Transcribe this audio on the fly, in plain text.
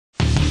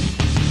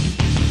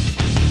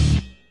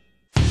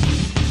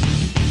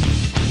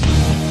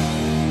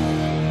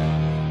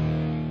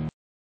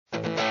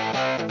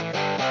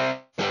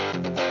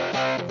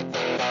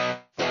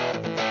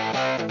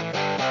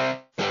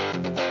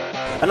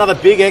Another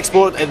big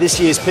export at this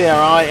year's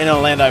PRI in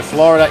Orlando,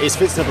 Florida is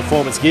Pfitzner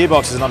Perfomance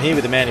Gearboxes, and I'm here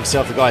with the man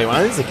himself, the guy who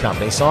owns the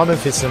company, Simon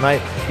Pfitzner,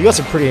 mate. You got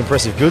some pretty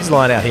impressive goods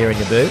line out here in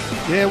your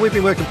booth. Yeah, we've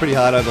been working pretty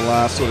hard over the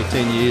last sort of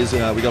 10 years.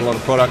 We've got a lot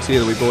of products here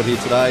that we brought here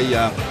today.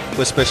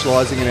 We're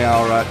specialising in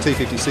our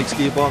T56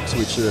 gearbox,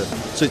 which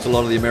suits a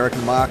lot of the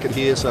American market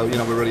here. So,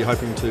 we're really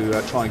hoping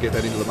to try and get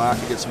that into the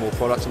market, get some more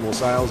products and more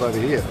sales over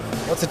here.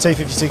 What's the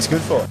T56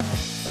 good for?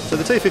 So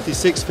the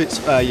T56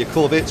 fits your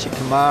Corvettes, your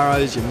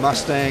Camaros, your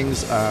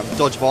Mustangs,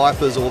 Dodge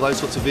Vipers, all those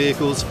sorts of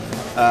vehicles.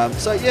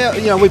 So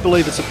yeah, we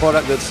believe it's a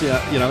product that's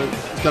it's going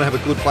to have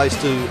a good place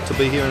to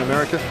be here in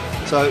America.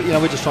 So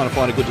we're just trying to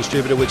find a good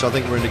distributor, which I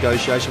think we're in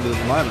negotiation with at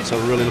the moment. So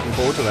we're really looking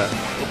forward to that.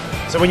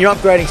 So when you're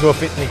upgrading to a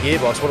Pfitzner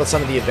gearbox, what are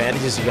some of the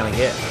advantages you're going to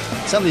get?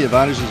 Some of the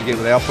advantages you get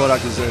with our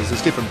product is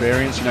there's different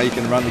variants. You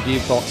can run the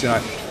gearbox,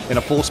 in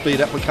a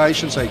 4-speed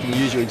application, so you can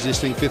use your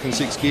existing 5th and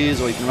 6th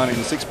gears, or you can run it in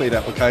a 6-speed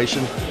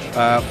application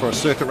for a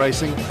circuit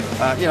racing.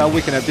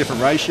 We can have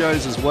different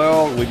ratios as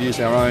well. We've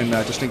used our own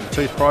distinctive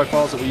tooth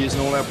profiles that we use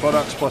in all our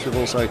products, plus we've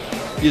also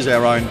used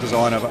our own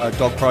design of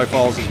dog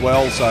profiles as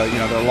well, so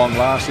they're long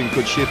lasting,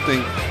 good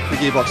shifting. The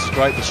gearbox is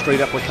great for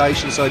street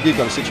applications, so if you've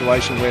got a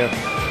situation where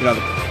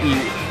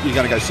you're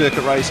going to go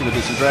circuit racing or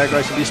do some drag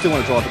racing, but you still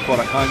want to drive the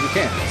product home, you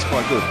can. It's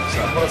quite good. So.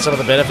 What are some of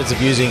the benefits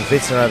of using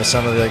Pfitzner over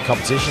some of the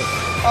competition?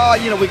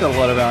 We've got a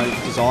lot of our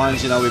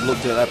designs. We've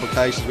looked at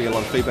applications. We get a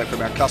lot of feedback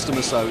from our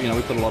customers, so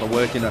we put a lot of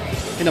work into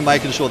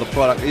making sure the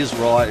product is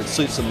right. It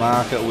suits the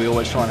market. We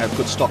always try and have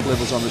good stock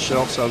levels on the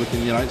shelf, so we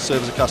can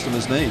service the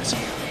customer's needs.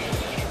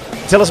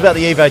 Tell us about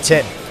the Evo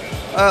 10.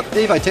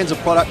 The Evo 10 is a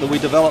product that we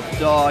developed,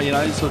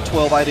 sort of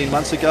 12, 18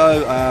 months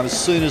ago. As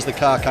soon as the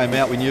car came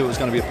out, we knew it was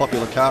going to be a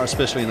popular car,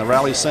 especially in the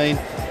rally scene.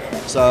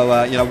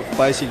 So,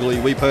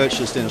 basically we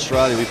purchased in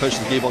Australia, we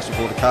purchased the gearbox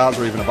before the cars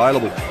were even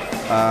available.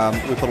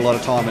 We put a lot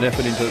of time and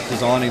effort into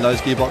designing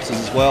those gearboxes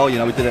as well.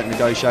 We did that in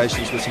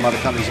negotiations with some other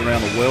companies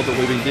around the world that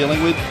we've been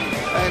dealing with.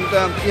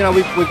 And,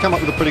 we've come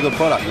up with a pretty good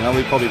product.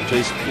 We've probably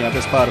produced,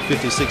 best part of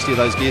 50, 60 of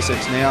those gear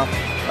sets now.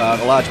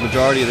 The large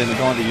majority of them have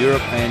gone to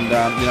Europe, and,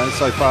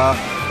 so far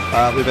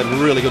we've had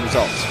really good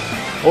results.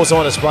 Also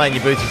on display in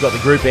your booth, you've got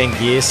the Group N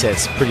gear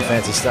sets. Pretty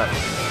fancy stuff.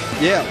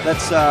 Yeah,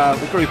 that's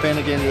the Group N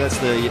again. That's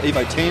the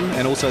Evo 10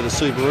 and also the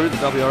Subaru, the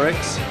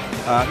WRX.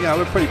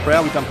 We're pretty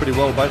proud. We've done pretty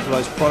well with both of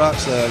those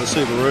products. The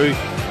Subaru,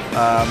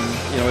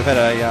 we've had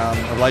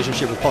a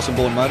relationship with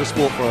Possenborn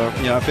Motorsport for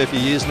a fair few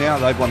years now.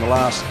 They've won the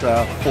last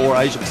 4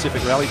 Asia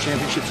Pacific Rally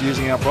Championships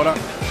using our product.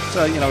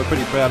 So we're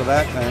pretty proud of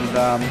that. And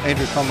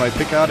Andrew Conrad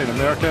Pickard in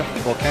America,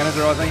 or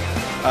Canada, I think.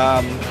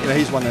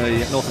 He's won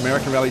the North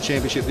American Rally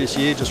Championship this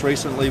year, just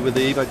recently with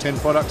the Evo 10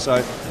 product.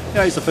 So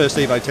he's the first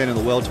Evo 10 in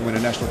the world to win a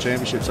national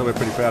championship. So we're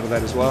pretty proud of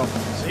that as well.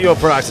 So your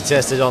products are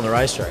tested on the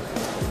racetrack?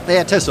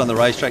 Yeah, tested on the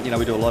racetrack.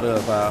 We do a lot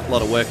of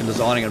work in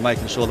designing and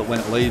making sure that when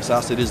it leaves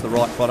us, it is the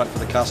right product for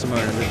the customer,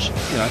 and it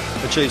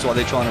achieves what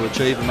they're trying to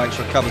achieve and make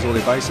sure it covers all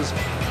their bases.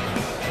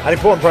 An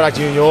important product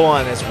in your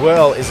line as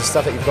well is the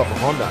stuff that you've got for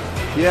Honda.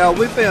 Yeah,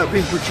 we've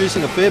been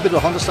producing a fair bit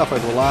of Honda stuff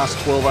over the last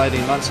 12,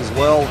 18 months as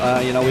well.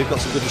 We've got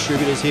some good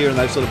distributors here, and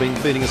they've sort of been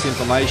feeding us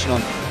information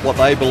on what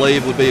they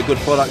believe would be a good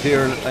product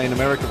here in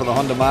America for the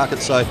Honda market.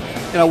 So,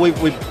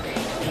 we're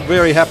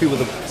very happy with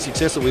the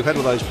success that we've had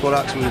with those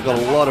products. We've got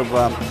a lot of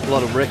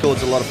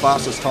records, a lot of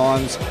fastest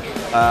times.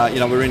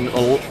 We're in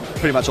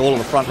pretty much all of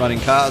the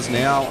front-running cars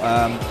now.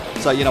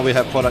 So, we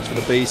have products for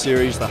the B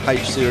series, the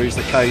H series,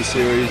 the K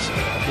series.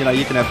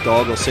 You can have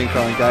dog or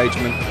synchro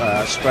engagement,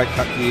 straight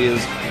cut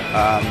gears,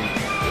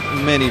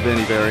 many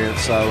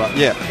variants. So,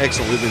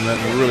 excellent. We've been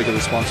getting a really good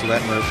response to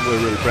that, and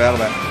we're really proud of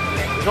that.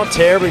 There's not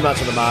terribly much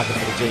on the market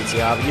for the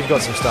GTR, but you've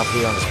got some stuff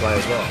here on display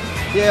as well.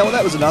 Yeah, well,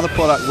 that was another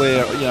product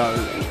where,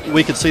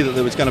 we could see that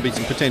there was going to be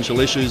some potential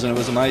issues, and it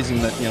was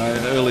amazing that,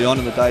 early on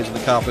in the days when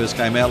the car first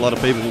came out, a lot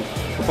of people were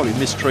probably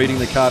mistreating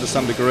the car to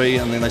some degree,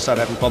 and then they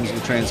started having problems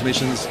with the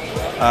transmissions.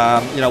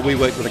 We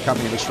worked with a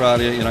company in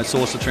Australia,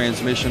 sourced the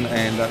transmission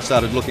and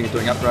started looking at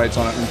doing upgrades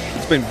on it, and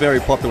it's been very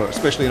popular,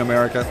 especially in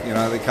America.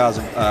 The cars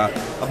are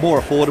more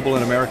affordable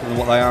in America than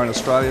what they are in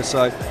Australia,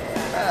 so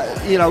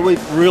we're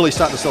really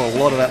starting to sell a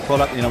lot of that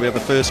product. We have a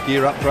first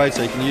gear upgrade,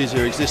 so you can use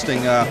your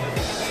existing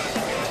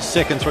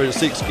 2nd through to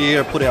 6th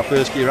gear, put our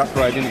first gear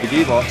upgrade into the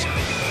gearbox,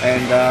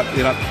 and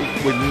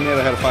we've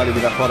never had a failure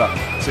with that product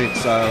since.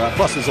 So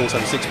plus there's also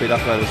the 6-speed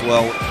upgrade as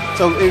well,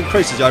 so it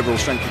increases the overall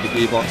strength of the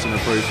gearbox and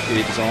improves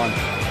gear design.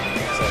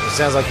 So it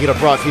sounds like you've got a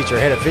bright future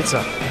ahead of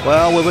Pfitzner.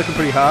 Well, we're working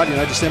pretty hard.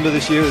 December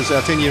this year is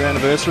our 10-year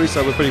anniversary,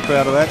 so we're pretty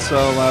proud of that.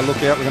 So look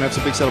out, we're going to have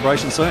some big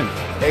celebrations soon.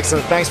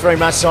 Excellent. Thanks very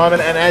much, Simon.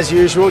 And as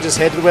usual, just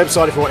head to the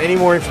website if you want any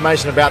more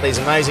information about these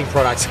amazing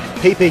products,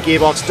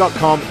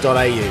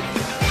 ppgearbox.com.au.